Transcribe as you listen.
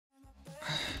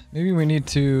Maybe we need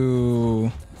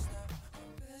to...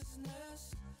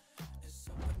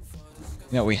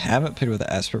 You know, we haven't played with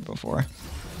the ESPER before.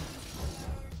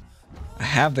 I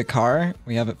have the car.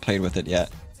 We haven't played with it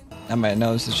yet. And my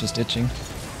nose is just itching.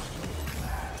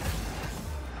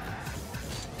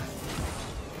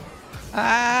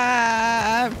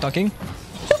 Ah, ducking.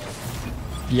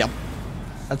 Yep.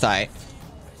 That's alright.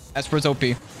 ESPER's OP.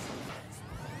 It's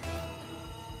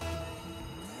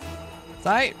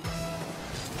alright.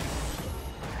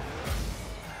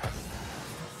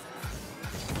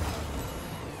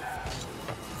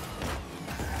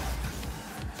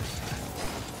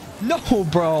 No,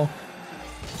 bro.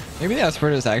 Maybe the ESPER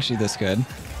is actually this good.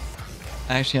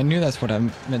 Actually, I knew that's what I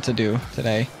meant to do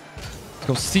today. Let's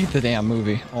go see the damn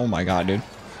movie. Oh my god, dude.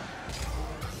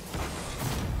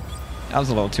 That was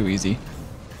a little too easy.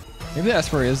 Maybe the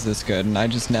ESPER is this good and I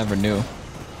just never knew.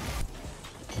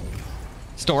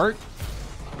 Stork?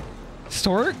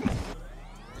 Stork?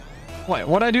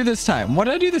 What'd I do this time? What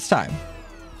did I do this time?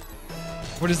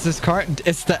 What is this car?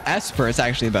 It's the ESPER. It's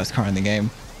actually the best car in the game.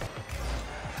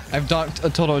 I've docked a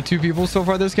total of 2 people so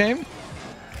far this game.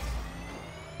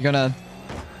 You gonna...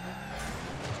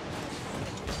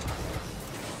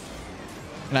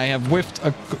 And I have whiffed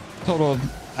a total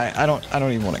of... I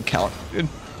don't even want to count, dude.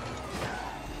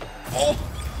 Oh!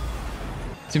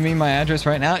 To me, my address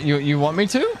right now? You want me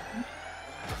to?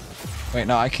 Wait,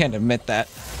 no, I can't admit that.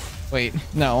 Wait,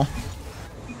 no.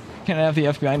 Can't I have the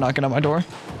FBI knocking on my door?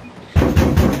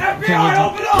 FBI,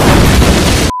 open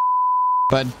up!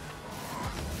 But...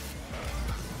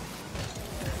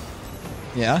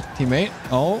 Yeah, teammate.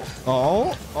 Oh,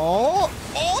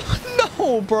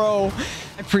 no, bro.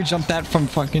 I pre-jumped that from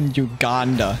fucking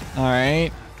Uganda. All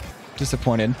right.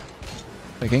 Disappointed.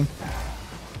 Clicking.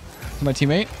 My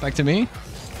teammate, back to me.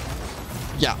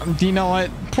 Yeah, do you know what?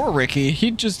 Poor Ricky.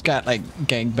 He just got like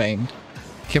gangbanged.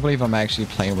 Can't believe I'm actually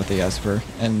playing with the ESPER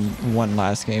and one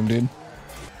last game, dude. You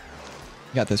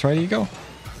got this, right? Here you go.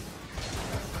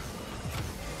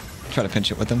 Try to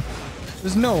pinch it with him.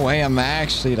 There's no way I'm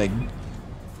actually like...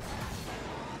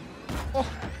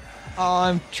 Oh,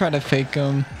 I'm trying to fake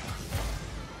him.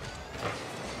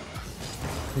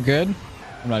 We're good?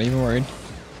 I'm not even worried.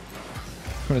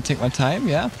 I'm gonna take my time,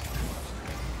 yeah.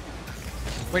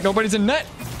 Wait, nobody's in net.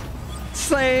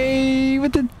 Slay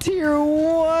with the tier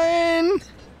 1.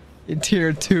 In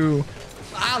tier 2.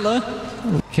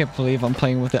 Allah. Can't believe I'm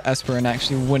playing with the ESPER and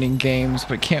actually winning games,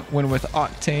 but can't win with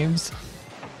octaves.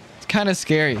 It's kind of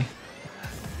scary.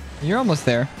 You're almost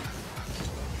there.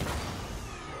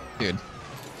 Dude.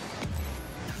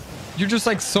 You're just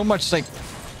like so much like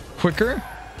quicker.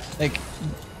 Like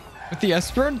with the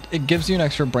ESPER, it gives you an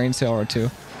extra brain cell or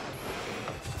 2.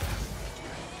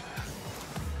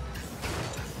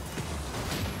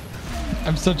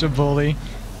 I'm such a bully.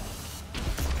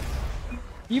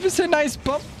 Even said nice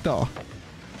bump though.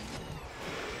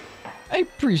 I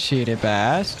appreciate it,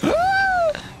 Bass.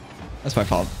 That's my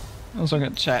fault. I was looking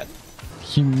at chat.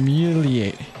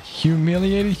 Humiliate.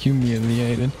 Humiliated?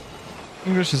 Humiliated.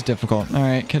 English is difficult.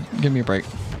 Alright, give me a break.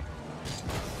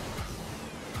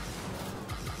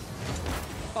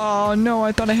 Oh no,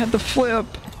 I thought I had the flip.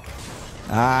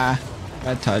 Ah,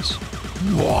 bad touch.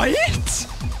 What?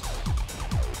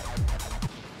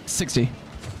 60.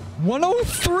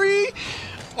 103?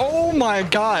 Oh my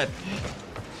god.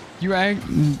 You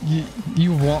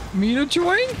want me to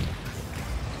join?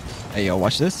 Hey, yo,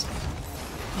 watch this.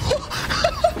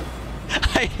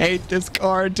 I hate this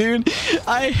car, dude.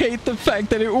 I hate the fact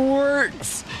that it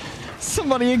works.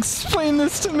 Somebody explain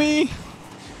this to me.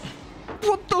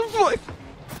 What the fuck?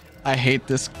 I hate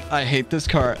this. I hate this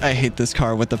car. I hate this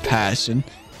car with a passion.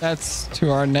 That's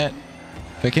to our net.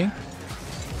 Picking.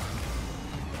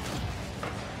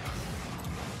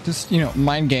 Just, you know,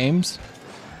 mind games.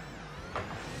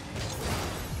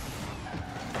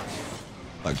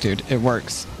 Look, dude, it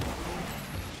works.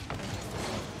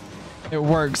 It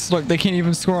works. Look, they can't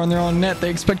even score on their own net. They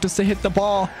expect us to hit the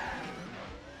ball.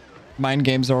 Mind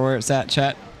games are where it's at,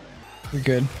 chat. We're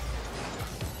good.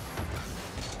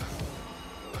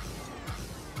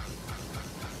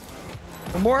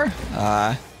 One more?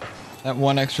 That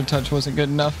one extra touch wasn't good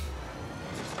enough.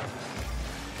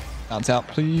 Bounce out,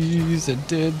 please. It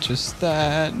did just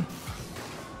that.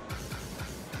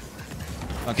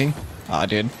 Fucking. Ah,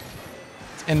 dude.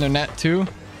 It's in their net, too.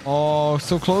 Oh,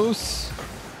 so close.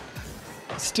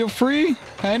 Still free,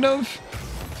 kind of.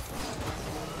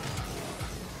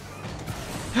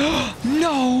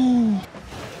 No!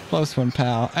 Close one,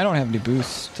 pal. I don't have any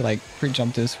boosts to, like,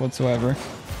 pre-jump this whatsoever.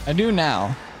 I do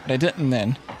now, but I didn't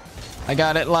then. I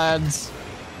got it, lads.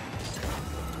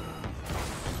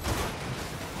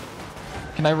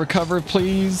 Can I recover,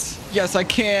 please? Yes, I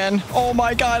can. Oh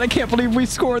my god, I can't believe we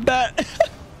scored that.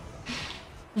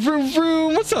 Vroom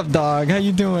vroom. What's up, dog? How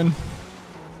you doing?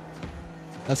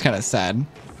 That's kind of sad.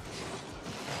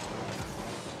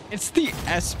 It's the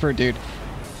ESPER, dude.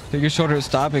 Take your shoulder to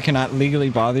stop. It cannot legally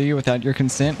bother you without your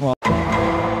consent. Well,